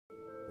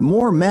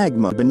More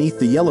magma beneath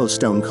the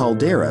Yellowstone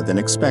Caldera than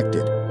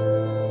expected.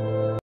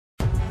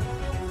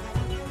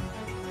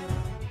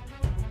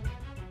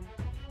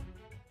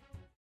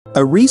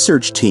 A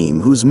research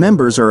team whose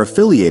members are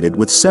affiliated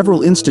with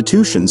several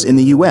institutions in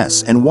the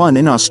US and one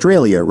in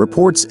Australia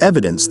reports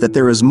evidence that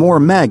there is more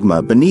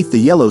magma beneath the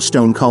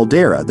Yellowstone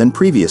Caldera than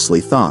previously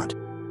thought.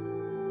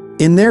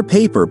 In their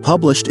paper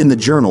published in the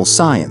journal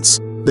Science,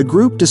 the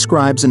group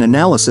describes an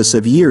analysis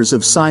of years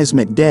of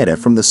seismic data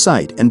from the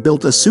site and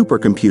built a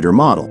supercomputer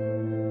model.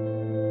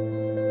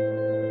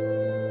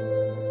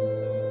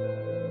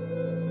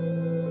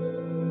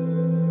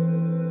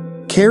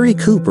 Kari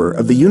Cooper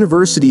of the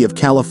University of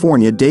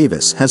California,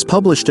 Davis has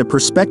published a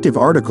perspective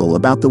article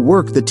about the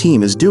work the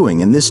team is doing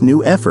in this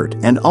new effort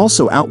and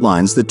also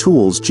outlines the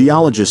tools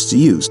geologists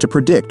use to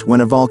predict when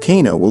a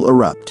volcano will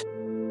erupt.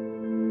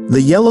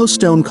 The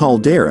Yellowstone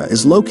Caldera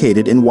is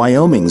located in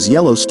Wyoming's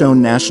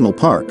Yellowstone National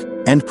Park,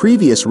 and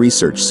previous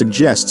research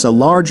suggests a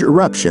large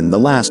eruption that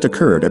last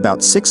occurred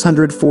about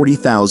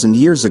 640,000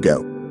 years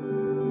ago.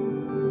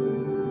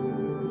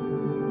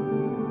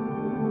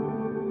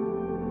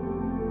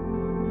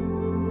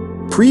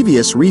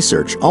 Previous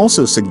research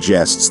also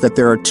suggests that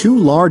there are two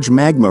large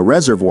magma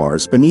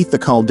reservoirs beneath the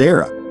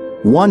caldera,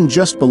 one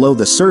just below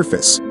the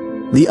surface,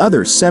 the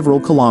other several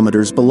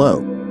kilometers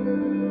below.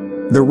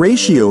 The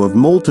ratio of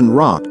molten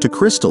rock to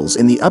crystals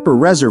in the upper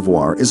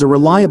reservoir is a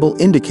reliable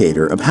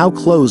indicator of how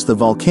close the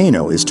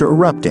volcano is to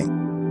erupting.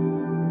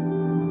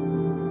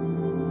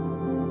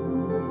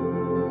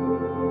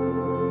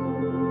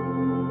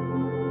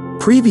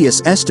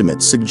 Previous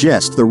estimates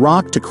suggest the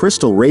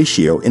rock-to-crystal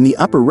ratio in the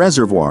upper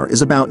reservoir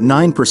is about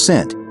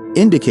 9%,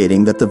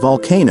 indicating that the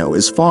volcano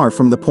is far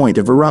from the point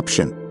of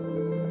eruption.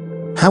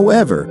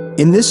 However,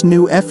 in this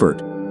new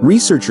effort,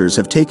 researchers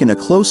have taken a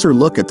closer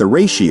look at the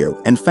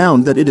ratio and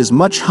found that it is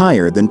much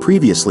higher than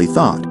previously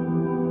thought.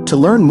 To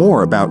learn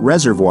more about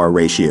reservoir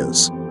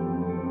ratios,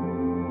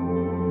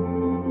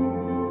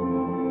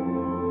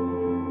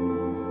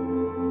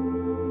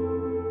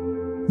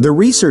 the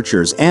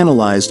researchers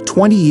analyzed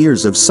 20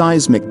 years of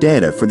seismic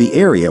data for the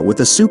area with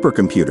a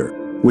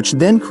supercomputer, which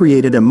then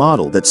created a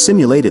model that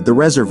simulated the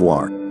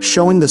reservoir,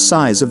 showing the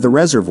size of the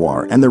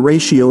reservoir and the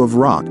ratio of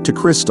rock to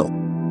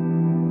crystal.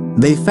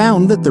 They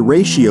found that the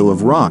ratio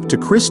of rock to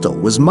crystal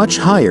was much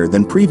higher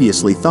than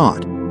previously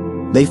thought.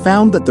 They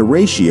found that the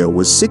ratio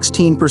was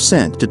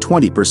 16% to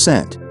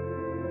 20%.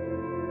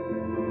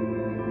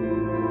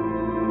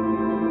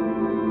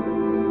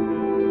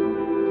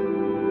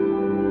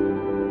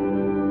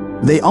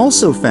 They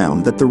also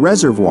found that the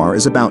reservoir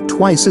is about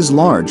twice as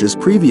large as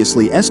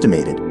previously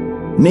estimated,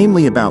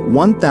 namely about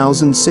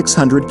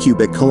 1,600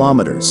 cubic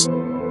kilometers.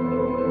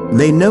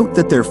 They note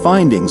that their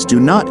findings do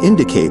not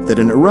indicate that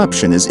an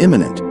eruption is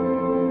imminent.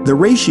 The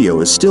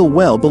ratio is still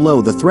well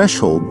below the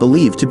threshold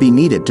believed to be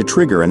needed to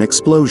trigger an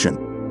explosion.